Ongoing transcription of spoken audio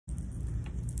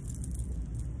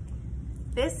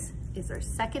This is our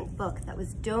second book that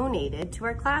was donated to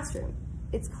our classroom.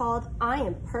 It's called I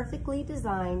Am Perfectly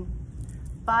Designed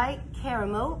by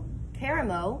Karamo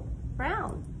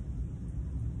Brown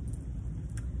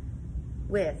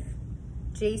with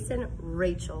Jason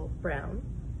Rachel Brown,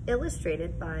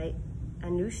 illustrated by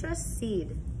Anusha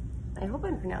Seed. I hope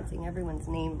I'm pronouncing everyone's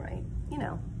name right. You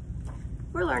know,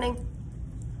 we're learning.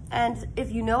 And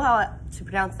if you know how to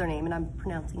pronounce their name and I'm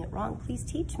pronouncing it wrong, please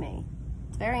teach me.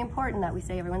 It's very important that we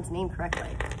say everyone's name correctly.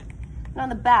 And on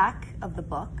the back of the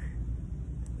book,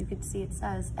 you can see it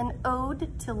says, an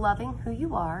ode to loving who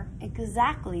you are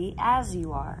exactly as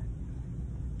you are.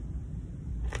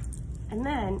 And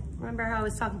then, remember how I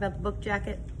was talking about the book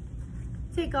jacket?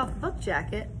 Take off the book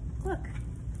jacket, look.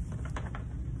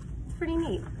 It's pretty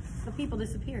neat. The people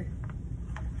disappeared.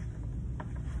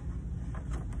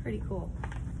 Pretty cool.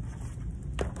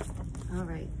 All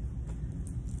right.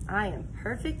 I Am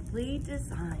Perfectly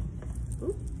Designed.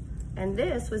 Ooh. And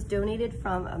this was donated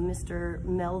from Mr.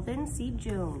 Melvin C.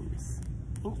 Jones.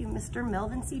 Thank you, Mr.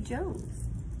 Melvin C. Jones.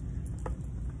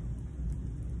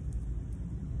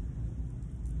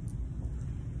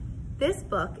 This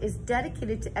book is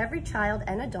dedicated to every child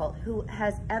and adult who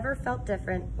has ever felt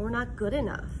different or not good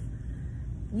enough.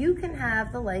 You can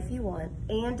have the life you want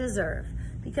and deserve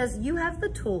because you have the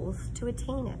tools to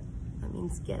attain it. That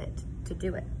means get it, to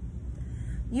do it.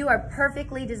 You are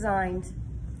perfectly designed.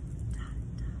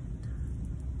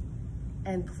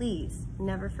 And please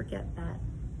never forget that.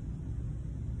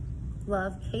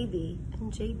 Love, KB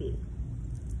and JB.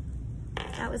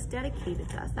 That was dedicated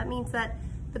to us. That means that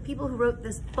the people who wrote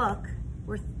this book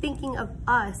were thinking of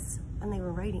us when they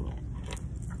were writing it.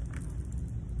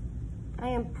 I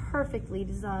am perfectly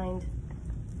designed.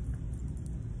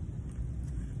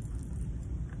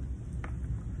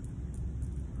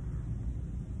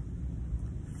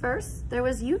 First, there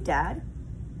was you, Dad.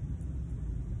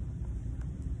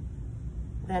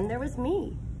 Then there was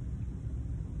me.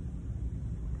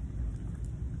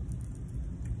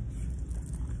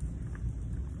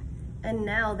 And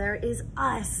now there is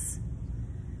us.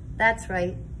 That's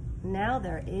right, now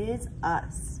there is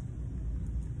us.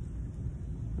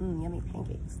 Yummy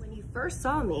pancakes. When you first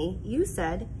saw me, you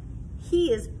said,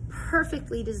 he is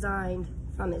perfectly designed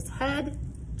from his head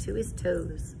to his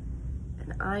toes.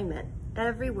 And I meant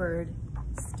every word,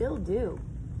 still do.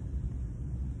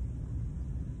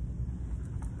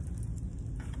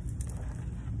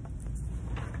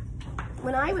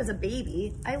 When I was a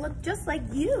baby, I looked just like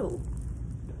you.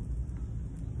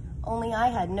 Only I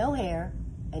had no hair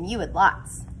and you had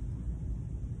lots.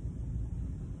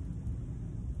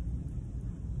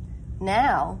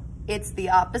 Now, it's the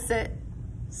opposite.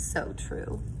 So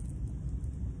true.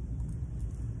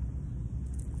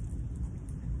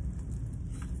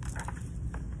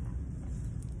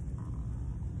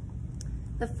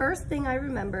 The first thing I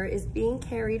remember is being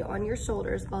carried on your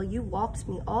shoulders while you walked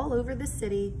me all over the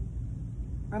city.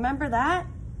 Remember that?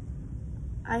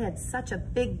 I had such a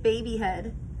big baby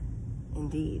head.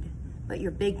 Indeed, but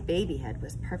your big baby head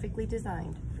was perfectly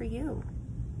designed for you.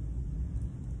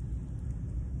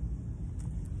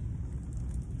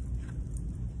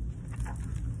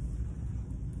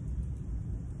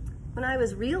 When I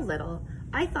was real little,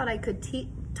 I thought I could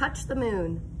touch the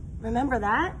moon. Remember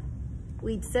that?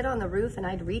 We'd sit on the roof and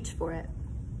I'd reach for it.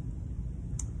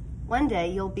 One day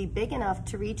you'll be big enough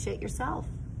to reach it yourself,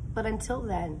 but until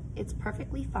then, it's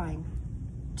perfectly fine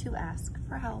to ask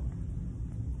for help.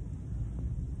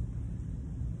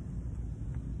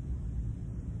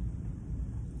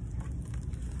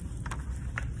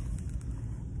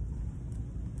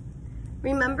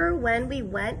 Remember when we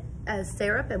went as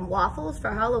syrup and waffles for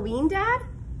Halloween, Dad?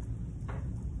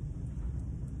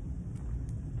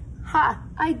 Ha,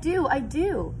 I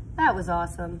do. That was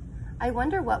awesome. I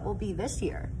wonder what will be this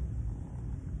year.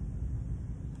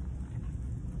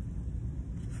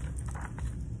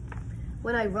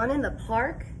 When I run in the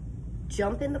park,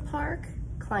 jump in the park,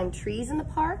 climb trees in the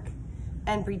park,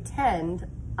 and pretend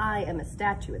I am a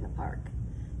statue in the park.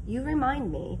 You remind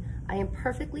me I am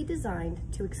perfectly designed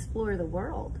to explore the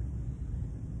world.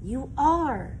 You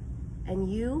are, and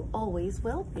you always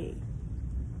will be.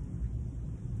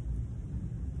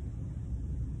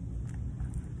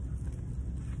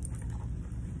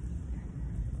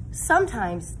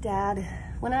 Sometimes, Dad,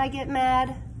 when I get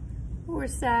mad, or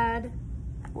sad,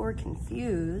 or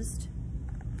confused,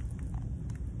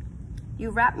 you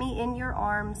wrap me in your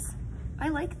arms. I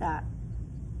like that.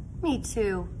 Me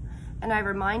too. And I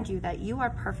remind you that you are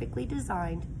perfectly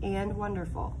designed and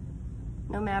wonderful,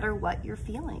 no matter what you're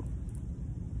feeling.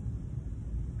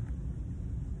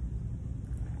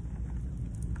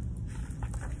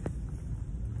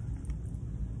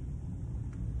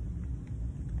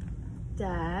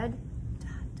 Dad,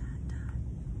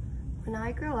 when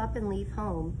I grow up and leave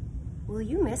home, will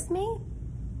you miss me?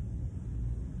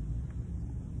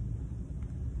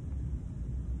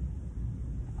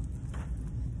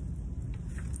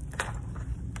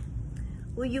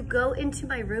 Will you go into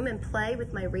my room and play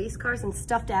with my race cars and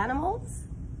stuffed animals?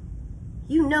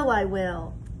 You know I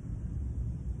will.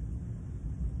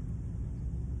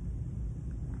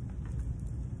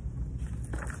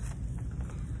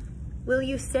 Will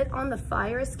you sit on the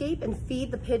fire escape and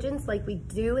feed the pigeons like we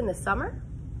do in the summer?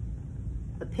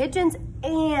 The pigeons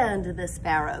and the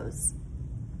sparrows.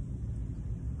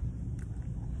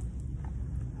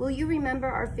 Will you remember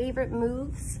our favorite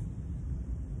moves?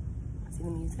 See the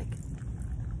music?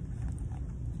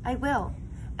 I will,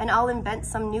 and I'll invent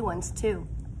some new ones too.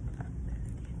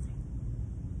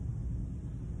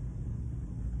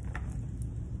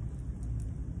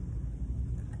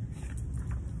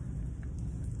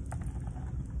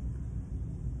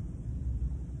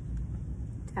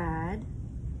 Dad,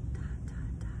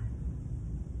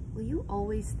 will you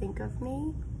always think of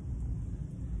me?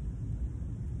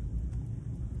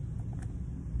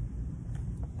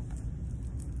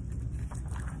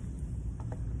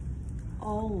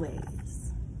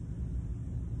 Always.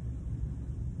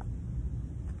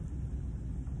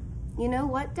 You know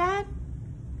what, Dad?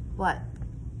 What?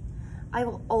 I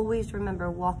will always remember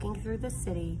walking through the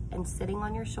city and sitting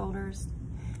on your shoulders.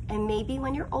 And maybe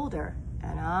when you're older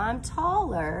and I'm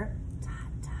taller,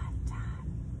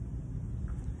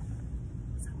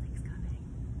 something's coming.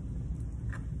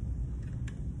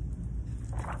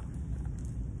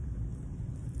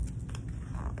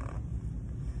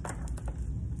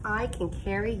 I can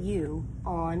carry you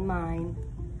on mine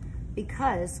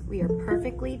because we are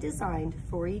perfectly designed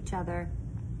for each other.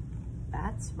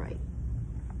 That's right.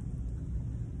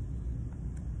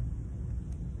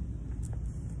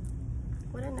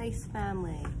 What a nice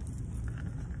family.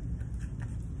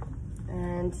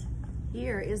 And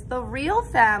here is the real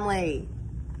family.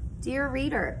 Dear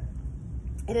reader,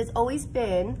 it has always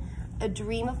been a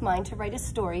dream of mine to write a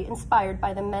story inspired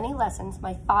by the many lessons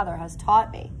my father has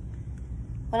taught me.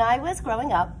 When I was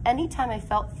growing up, anytime I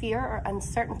felt fear or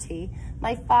uncertainty,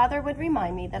 my father would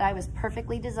remind me that I was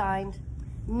perfectly designed.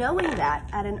 Knowing that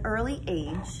at an early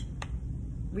age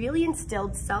really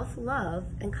instilled self-love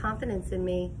and confidence in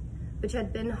me, which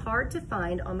had been hard to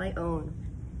find on my own.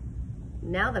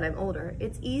 Now that I'm older,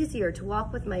 it's easier to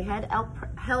walk with my head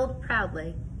held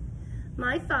proudly.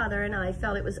 My father and I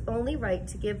felt it was only right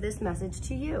to give this message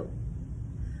to you.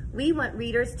 We want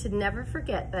readers to never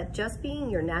forget that just being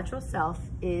your natural self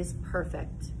is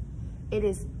perfect. It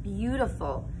is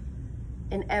beautiful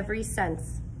in every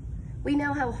sense. We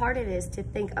know how hard it is to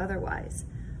think otherwise,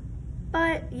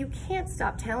 but you can't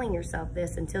stop telling yourself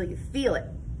this until you feel it.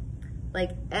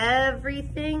 Like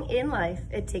everything in life,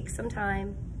 it takes some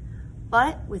time,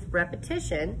 but with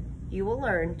repetition, you will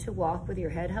learn to walk with your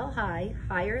head held high,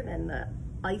 higher than the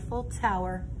Eiffel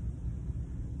Tower.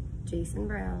 Jason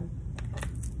Brown.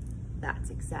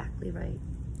 That's exactly right.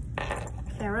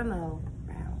 Caramel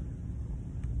Brown.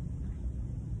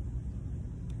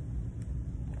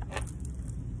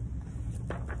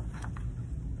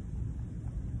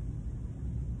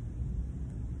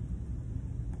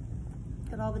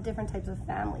 Look at all the different types of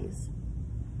families.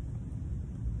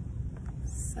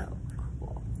 So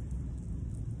cool.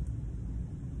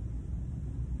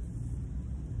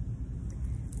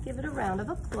 Give it a round of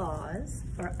applause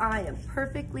for I Am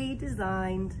Perfectly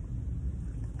Designed.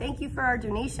 Thank you for our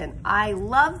donation. I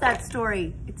love that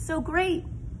story. It's so great.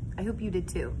 I hope you did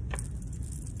too.